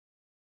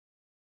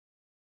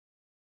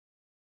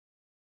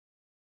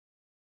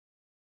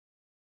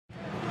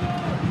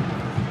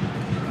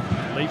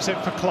Leaves it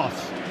for Clough.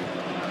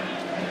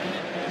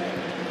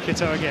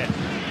 Kitto again.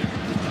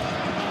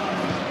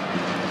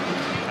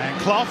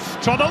 And Clough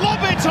trying to lob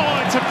it.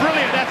 Oh, it's a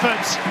brilliant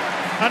effort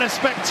and a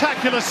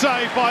spectacular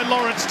save by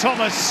Lawrence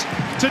Thomas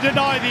to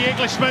deny the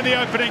Englishman the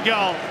opening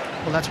goal.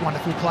 Well, that's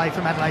wonderful play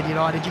from Adelaide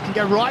United. You can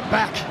go right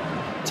back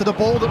to the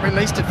ball that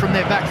released it from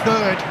their back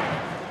third,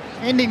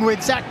 ending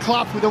with Zach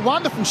Clough with a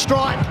wonderful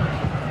strike.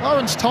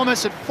 Lawrence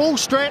Thomas at full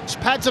stretch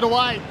pads it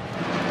away.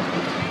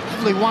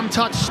 Lovely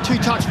one-touch,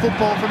 two-touch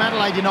football from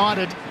Adelaide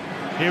United.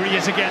 Here he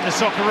is again, the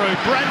Socceroo,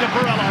 Brandon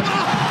Borello.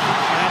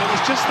 And it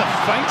was just the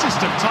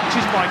faintest of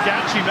touches by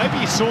Gauci. Maybe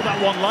he saw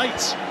that one late.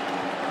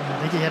 I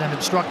think he had an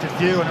obstructed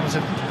view, and it was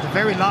at the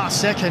very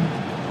last second.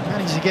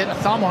 Managed to get a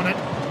thumb on it.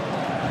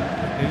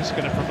 Who's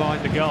going to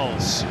provide the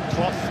goals?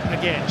 Clough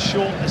again,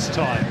 short this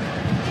time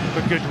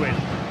for Goodwin.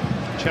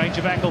 Change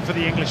of angle for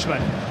the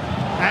Englishman.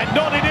 And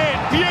nodded in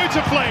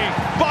beautifully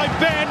by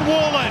Ben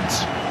Warland.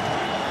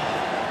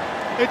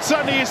 It's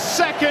only his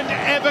second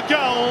ever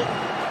goal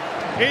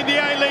in the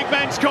A-League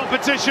men's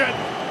competition.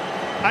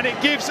 And it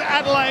gives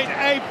Adelaide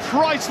a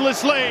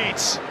priceless lead.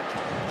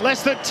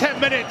 Less than 10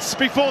 minutes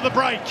before the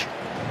break.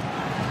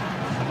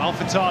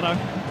 Amalfitano.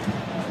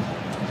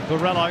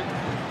 Borello.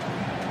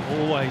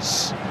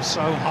 Always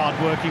so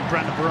hard-working,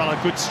 Brandon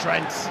Borello, good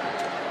strength.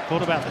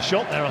 Thought about the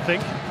shot there, I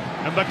think.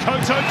 And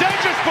Makoto,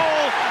 dangerous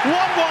ball,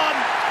 1-1.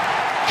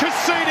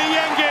 Kusini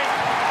Yengi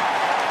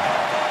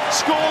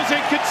scores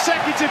in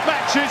consecutive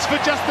matches for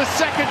just the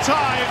second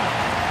time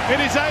in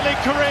his A-League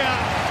career.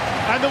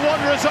 And the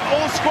Wanderers are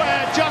all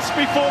square just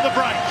before the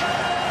break.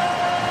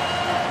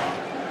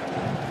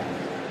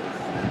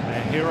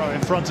 Their hero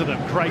in front of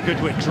them, Craig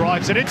Goodwin,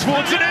 drives it in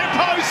towards the near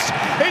post.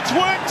 It's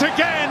worked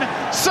again.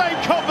 Same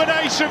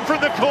combination from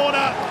the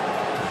corner.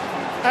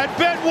 And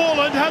Ben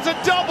Warland has a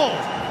double.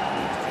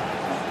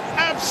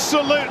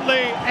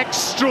 Absolutely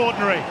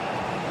extraordinary.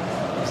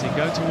 As he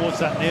go towards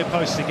that near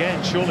post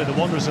again, surely the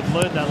Wanderers have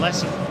learned their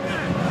lesson.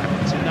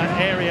 It's in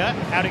that area.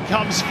 Out it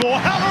comes for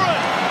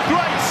Halloran.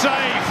 Great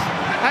save.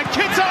 And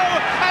Kitto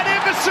and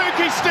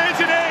Isuzu-ute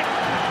steers it in.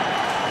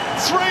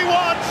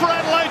 3-1 for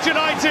Adelaide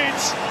United.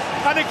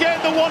 And again,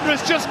 the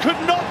Wanderers just could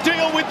not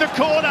deal with the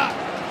corner.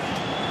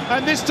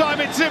 And this time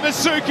it's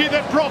Isuzu-ute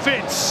that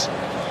profits.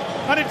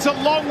 And it's a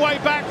long way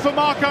back for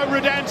Marco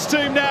Rudan's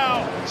team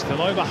now.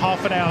 Still over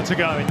half an hour to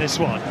go in this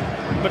one.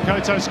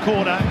 Makoto's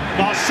corner.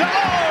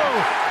 Marcelo!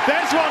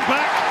 There's one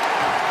back.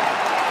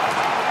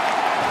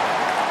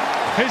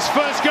 His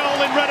first goal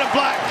in red and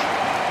black.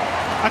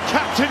 A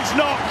captain's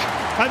knock.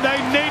 And they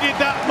needed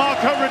that,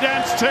 Marco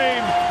Rudan's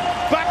team.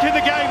 Back in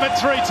the game at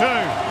 3-2.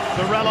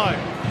 Borello.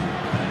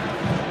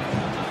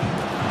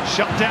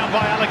 Shut down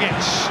by Alagic.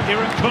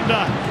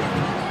 Irankunda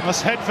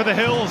must head for the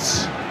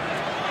hills.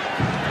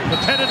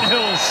 The Pennant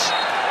Hills.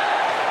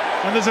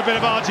 And there's a bit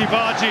of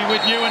argy-bargy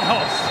with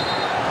Nieuwenhof.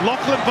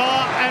 Lachlan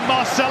Barr and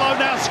Marcelo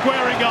now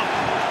squaring up.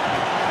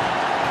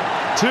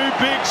 Two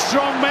big,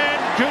 strong men,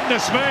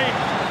 goodness me.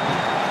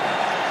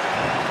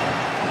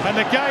 And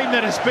the game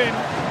that has been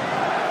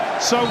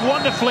so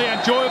wonderfully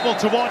enjoyable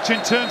to watch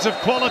in terms of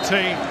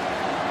quality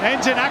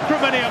ends in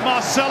acrimony, and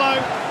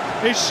Marcelo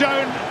is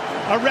shown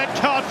a red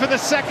card for the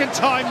second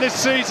time this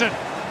season.